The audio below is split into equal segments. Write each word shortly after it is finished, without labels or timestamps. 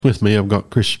With me, I've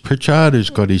got Chris Pritchard, who's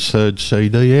got his third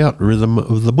CD out, Rhythm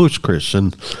of the Bush, Chris,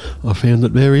 and I found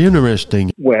it very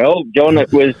interesting. Well, John,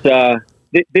 it was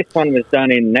this one was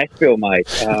done in Nashville, mate,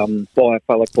 by a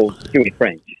fella called Stewie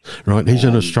French. Right, he's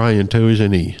an Australian too,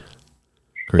 isn't he,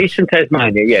 Chris? He's from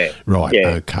Tasmania, yeah. Right, yeah.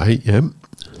 Okay, yep.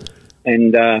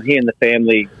 And he and the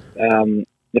family,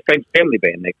 the French family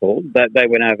band they're called, they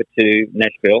went over to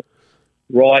Nashville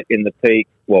right in the peak,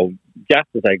 well, just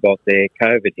as they got there,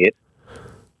 COVID hit,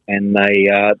 and they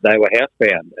were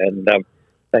housebound, and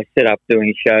they set up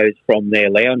doing shows from their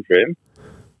lounge room,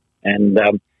 and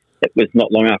it was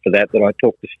not long after that I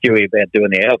talked to Stewie about doing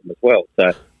the album as well, so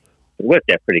it worked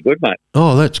out pretty good, mate.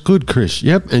 Oh, that's good, Chris.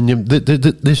 Yep, and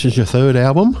this is your third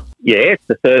album? Yeah, it's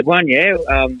the third one, yeah.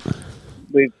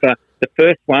 We've the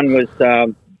first one was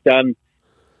done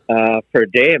for a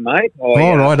dare, mate.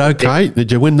 Right, okay.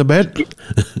 Did you win the bet?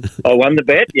 I won the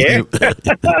bet, yeah.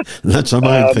 That's the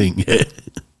main thing.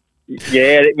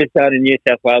 Yeah, it was done in New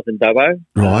South Wales and Dubbo.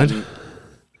 Right.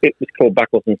 It was called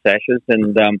Buckles and Sashes,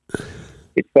 and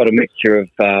it's got a mixture of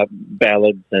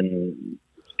ballads and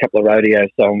a couple of rodeo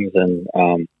songs and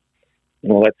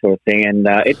all that sort of thing. And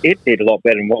it did a lot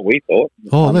better than what we thought.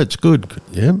 Oh, that's good.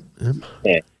 Yeah.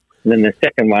 Yeah. And then the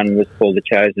second one was called The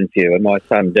Chosen Few, and my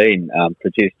son Dean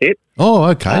produced it. Oh,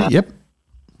 okay. Yep.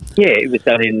 Yeah, it was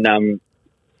done in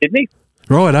Sydney.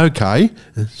 Right, okay.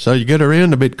 So you get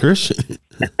around a bit, Chris.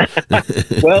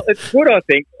 Well, it's good, I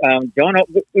think, John.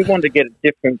 We wanted to get a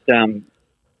different sound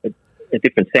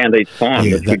each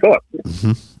time, which we got.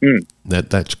 Mm-hmm.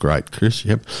 That's great, Chris,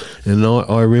 yep. And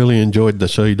I really enjoyed the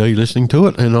CD listening to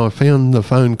it, and I found the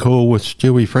phone call with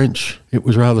Stewie French, it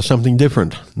was rather something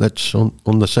different. That's on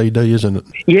the CD, isn't it?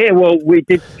 Yeah, well, we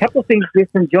did a couple of things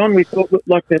different, John. We thought,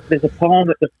 like, there's a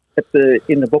poem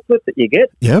in the booklet that you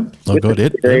get. Yep, I got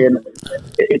it. And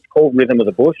it's called Rhythm of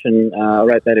the Bush, and I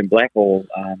wrote that in Blackwall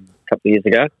a couple of years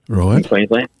ago. Right. In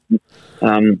Queensland.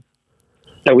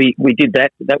 So we did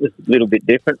that. That was a little bit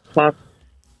different. Plus,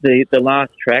 the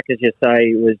last track, as you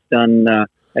say, was done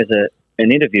as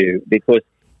an interview, because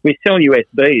we sell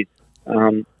USBs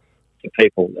to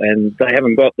people, and they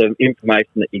haven't got the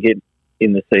information that you get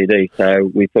in the CD.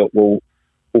 So we thought we'll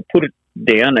put it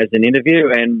down as an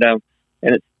interview, and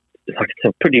it's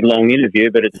a pretty long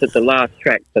interview, but it's at the last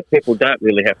track, so people don't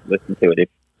really have to listen to it if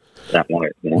they don't want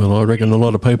it. You know? Well, I reckon a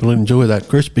lot of people enjoy that,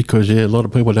 Chris, because a lot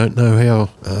of people don't know how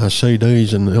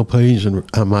CDs and LPs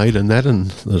are made and that, and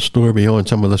the story behind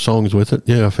some of the songs with it.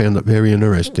 Yeah, I found it very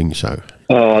interesting. So.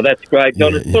 Oh, that's great,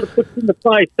 John. It sort of puts into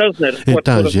place, doesn't it? It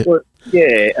does, yeah.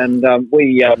 Yeah, and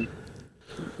we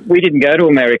didn't go to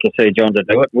America to see John to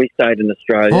do it. We stayed in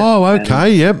Australia. Oh,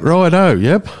 okay. Yep. Righto.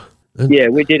 Yep. Yeah,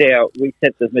 we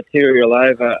sent the material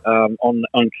over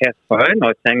on Kath's phone.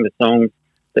 I sang the songs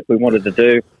that we wanted to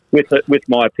do with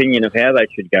my opinion of how they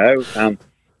should go. And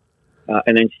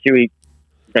then Stewie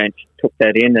French took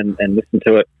that in and listened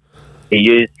to it. He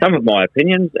used some of my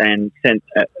opinions and sent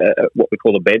what we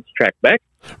call a beds track back,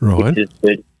 right, which is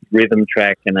the rhythm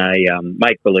track and a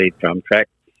make-believe drum track,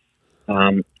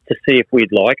 to see if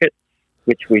we'd like it,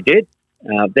 which we did.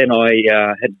 Then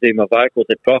I had to do my vocals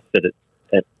at Crofted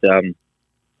at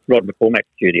Rod McCormack's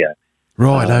studio.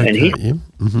 Right, okay. And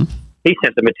he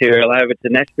sent the material over to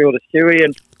Nashville to Stewie,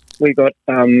 and we got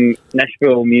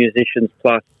Nashville musicians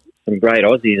plus some great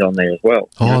Aussies on there as well.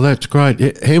 Oh, that's great.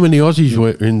 How many Aussies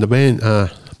were in the band,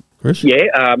 Chris?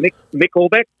 Yeah, Mick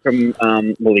Allbeck from,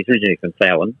 he's originally from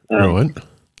Fallon. Right.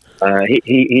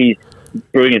 He's a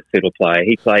brilliant fiddle player.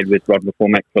 He played with Rod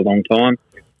McCormack for a long time.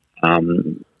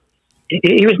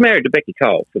 He was married to Becky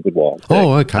Cole for a good while.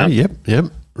 Oh, okay.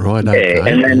 Yep. Right, okay.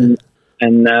 Yeah,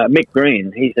 and Mick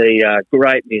Green, he's a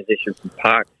great musician from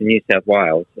Parkes in New South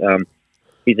Wales.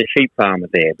 He's a sheep farmer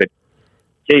there, but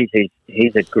geez,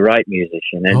 he's a great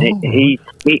musician, and he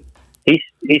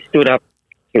stood up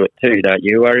to it too, don't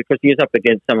you worry, because he was up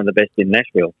against some of the best in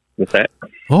Nashville with that.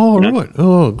 Oh, right.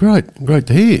 Oh, great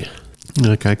to hear.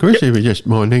 Okay, Chris, if you just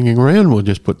mind hanging around, we'll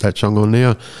just put that song on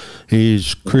now.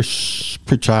 Here's Chris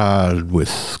Pritchard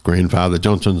with Grandfather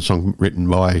Johnson, a song written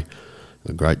by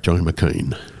the great Johnny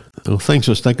McKean. Well, thanks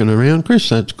for sticking around, Chris.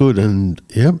 That's good. And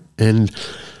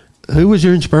who was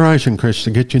your inspiration, Chris,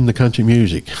 to get you into country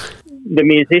music? The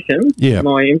musician,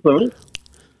 my influence.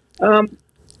 My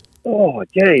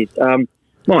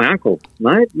uncle,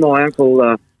 mate. My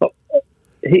uncle,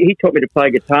 he taught me to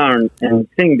play guitar and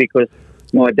sing, because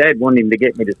my dad wanted him to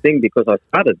get me to sing because I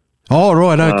stuttered. Oh,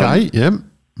 right, okay, yep.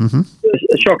 Mm-hmm.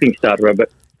 A shocking stutterer,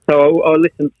 but so I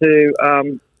listened to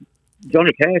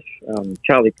Johnny Cash,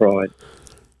 Charlie Pride,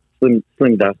 Slim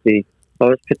Dusty. I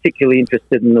was particularly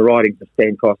interested in the writings of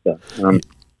Stan Costa.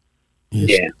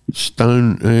 Yeah.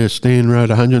 Stan wrote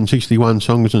 161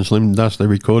 songs and Slim Dust. They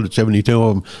recorded 72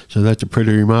 of them. So that's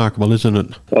pretty remarkable, isn't it?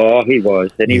 Oh, he was.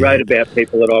 And he wrote about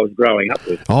people that I was growing up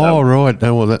with. Oh, right.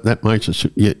 Oh, well, that makes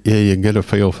it... Yeah, you get a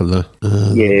feel for the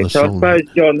the so song. I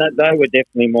suppose, John, they were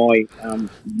definitely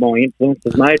my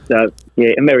influences, mate. So,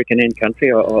 American and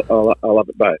country, I love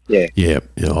it both, yeah. Yeah.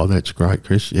 Oh, that's great,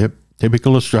 Chris. Yep.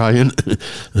 Typical Australian.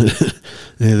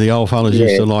 The old fellas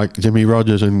used to like Jimmy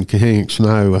Rogers and Hank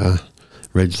Snow,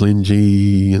 Reg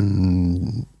Lindsay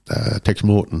and Tex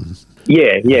Morton.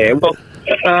 Yeah. Well,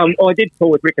 I did tour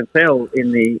with Rick and Phil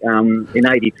in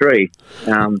 '83,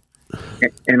 and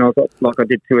I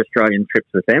did 2 Australian trips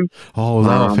with them. Oh,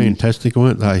 they were fantastic,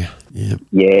 weren't they? Yeah.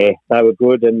 Yeah, they were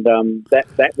good, and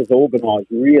that was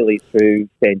organised really through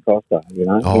Stan Costa. You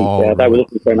know, they were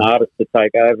looking for an artist to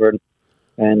take over,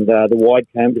 and the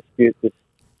Widecombe dispute was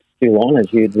still on,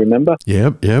 as you'd remember.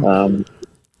 Yep.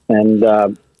 And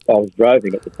I was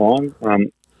droving at the time,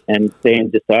 and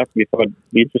Stan just asked me if I'd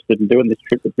be interested in doing this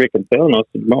trip with Rick and Phil, and I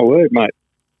said, my word, mate.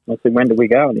 I said, when do we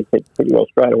go? And he said, pretty well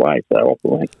straight away, so off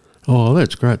we went. Oh,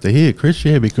 that's great to hear, Chris,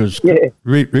 because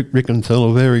Rick and Phil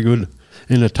are very good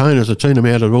entertainers. I've seen them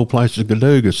out at all places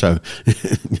Gadooga, so...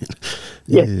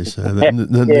 I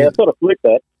sort of flipped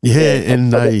that. Yeah,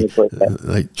 and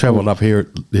they travelled up here at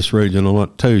this region a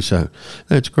lot too, so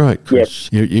that's great, Chris.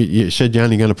 Yep. You said you're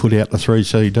only going to put out the 3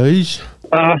 CDs?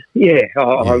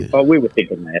 We were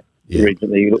thinking that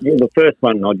originally. The first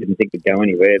one I didn't think would go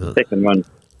anywhere. The second one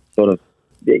sort of,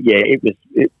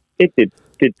 it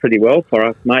did pretty well for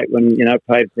us, mate, when,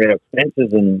 paid for our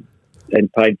expenses and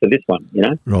paid for this one,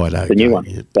 Right, okay. The new one.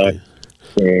 Yeah. So,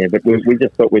 yeah, but we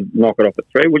just thought we'd knock it off at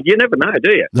 3. Well, you never know,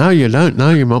 do you? No, you don't know.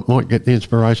 You might get the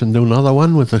inspiration to do another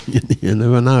one with it. You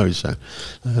never know. So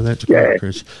that's great,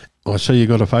 Chris. I see you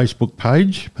got a Facebook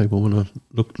page. People want to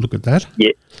look at that.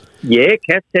 Yeah,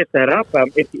 Kat set that up.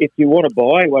 If you want to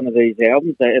buy one of these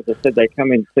albums, as I said, they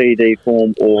come in CD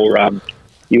form or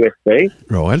USB.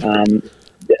 Right.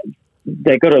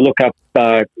 They've got to look up,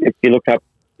 if you look up,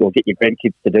 or get your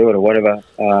grandkids to do it or whatever,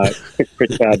 Chris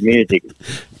Pritchard Music.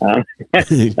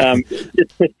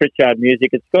 Just Chris Pritchard Music.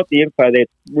 It's got the info there.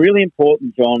 It's really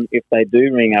important, John, if they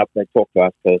do ring up, they talk to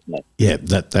us personally. Yeah,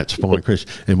 that's fine, Chris.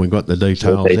 And we've got the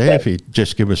details there. If you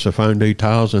just give us the phone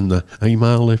details and the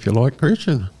email, if you like, Chris.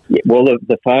 Yeah, well,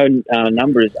 the phone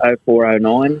number is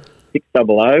 0409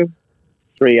 600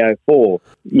 304.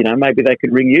 Maybe they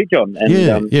could ring you, John. And,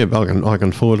 I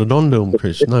can forward it on to them,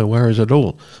 Chris. No worries at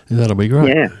all. That'll be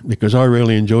great. Yeah. Because I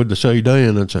really enjoyed the CD,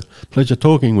 and it's a pleasure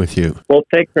talking with you. Well,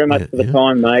 thanks very much for the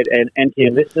time, mate, and to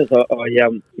your listeners. I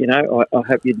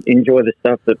hope you enjoy the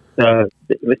stuff that you're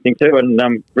listening to,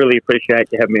 and really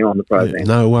appreciate you having me on the program.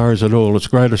 No worries at all. It's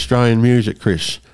great Australian music, Chris.